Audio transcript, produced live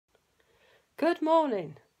Good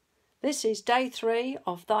morning. This is day 3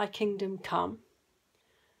 of Thy Kingdom Come.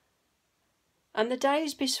 And the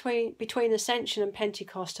days between Ascension and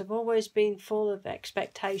Pentecost have always been full of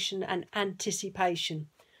expectation and anticipation.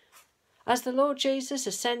 As the Lord Jesus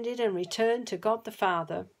ascended and returned to God the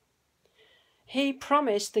Father, He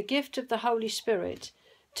promised the gift of the Holy Spirit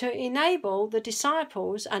to enable the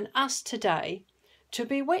disciples and us today to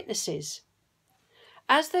be witnesses.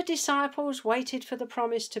 As the disciples waited for the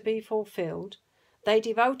promise to be fulfilled, they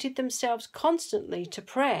devoted themselves constantly to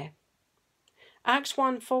prayer. Acts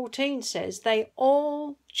 1:14 says they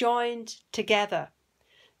all joined together.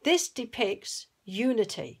 This depicts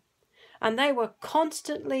unity, and they were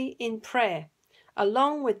constantly in prayer,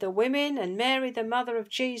 along with the women and Mary, the mother of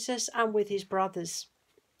Jesus, and with his brothers.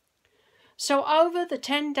 So over the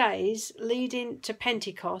 10 days leading to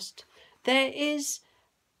Pentecost, there is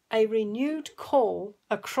a renewed call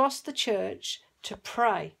across the church to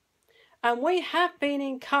pray. And we have been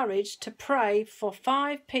encouraged to pray for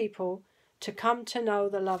 5 people to come to know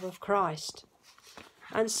the love of Christ.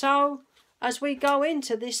 And so, as we go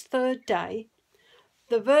into this 3rd day,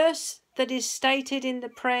 the verse that is stated in the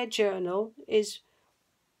prayer journal is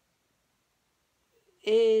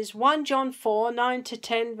 1 John 4,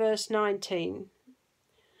 9-10, verse 19.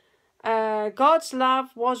 God's love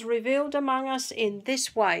was revealed among us in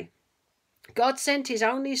this way. God sent his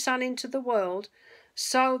only Son into the world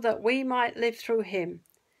so that we might live through him.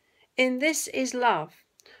 In this is love,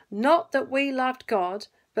 not that we loved God,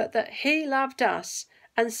 but that he loved us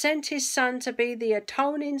and sent his Son to be the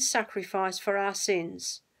atoning sacrifice for our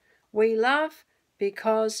sins. We love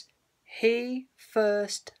because he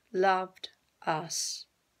first loved us.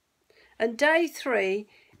 And day 3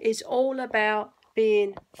 is all about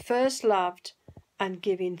being first loved and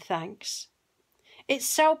giving thanks. It's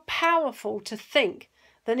so powerful to think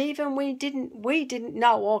that even we didn't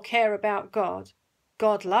know or care about God.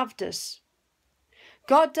 God loved us.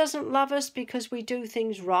 God doesn't love us because we do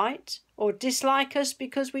things right or dislike us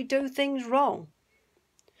because we do things wrong.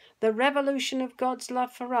 The revolution of God's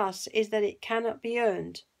love for us is that it cannot be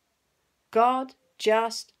earned. God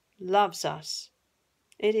just loves us.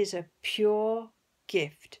 It is a pure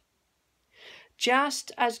gift.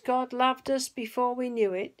 Just as God loved us before we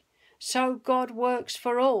knew it, so God works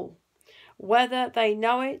for all, whether they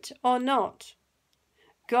know it or not.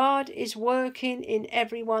 God is working in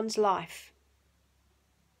everyone's life.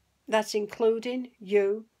 That's including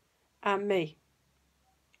you and me.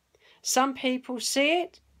 Some people see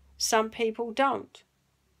it, some people don't.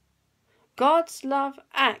 God's love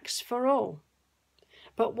acts for all.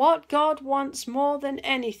 But what God wants more than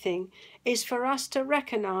anything is for us to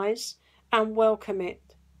recognize and welcome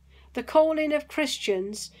it. The calling of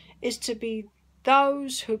Christians is to be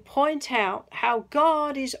those who point out how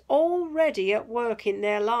God is already at work in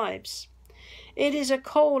their lives. It is a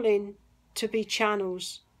calling to be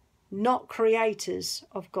channels, not creators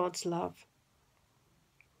of God's love.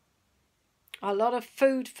 A lot of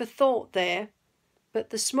food for thought there,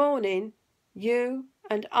 but this morning, you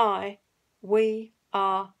and I, we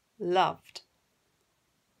are loved.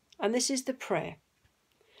 And this is the prayer.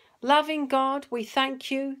 Loving God, we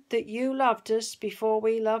thank you that you loved us before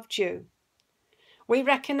we loved you. We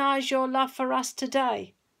recognize your love for us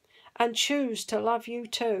today and choose to love you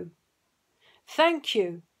too. Thank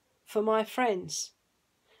you for my friends.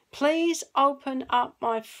 Please open up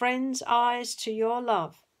my friends' eyes to your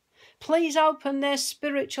love. Please open their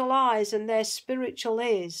spiritual eyes and their spiritual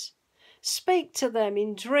ears. Speak to them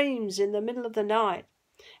in dreams in the middle of the night.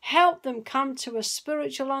 Help them come to a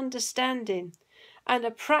spiritual understanding and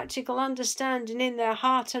a practical understanding in their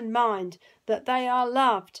heart and mind that they are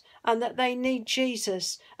loved and that they need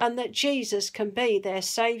Jesus and that Jesus can be their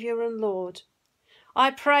Saviour and Lord.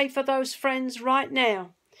 I pray for those friends right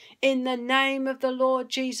now in the name of the Lord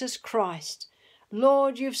Jesus Christ.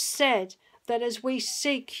 Lord, you've said that as we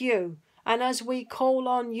seek you and as we call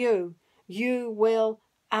on you, you will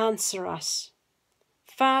answer us.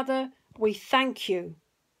 Father, we thank you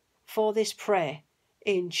for this prayer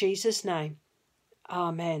in Jesus' name.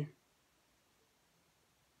 Amen.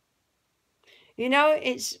 You know,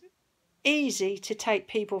 it's easy to take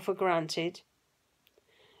people for granted,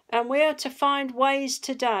 and we are to find ways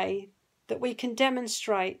today that we can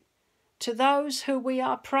demonstrate to those who we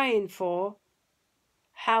are praying for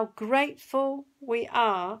how grateful we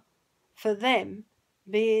are for them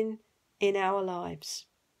being in our lives.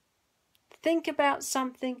 Think about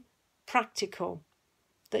something practical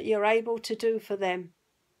that you're able to do for them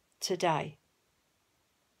today.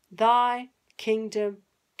 Thy kingdom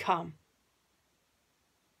come.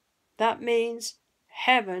 That means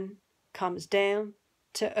heaven comes down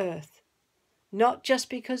to earth. not just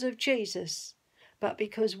because of Jesus, but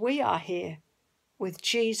because we are here with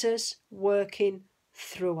Jesus working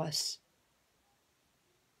through us.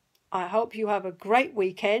 I hope you have a great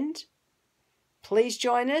weekend. Please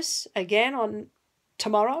join us again on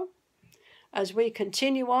tomorrow as we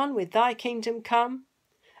continue on with Thy Kingdom Come,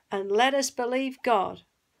 and let us believe God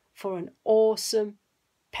for an awesome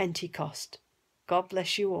Pentecost. God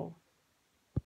bless you all.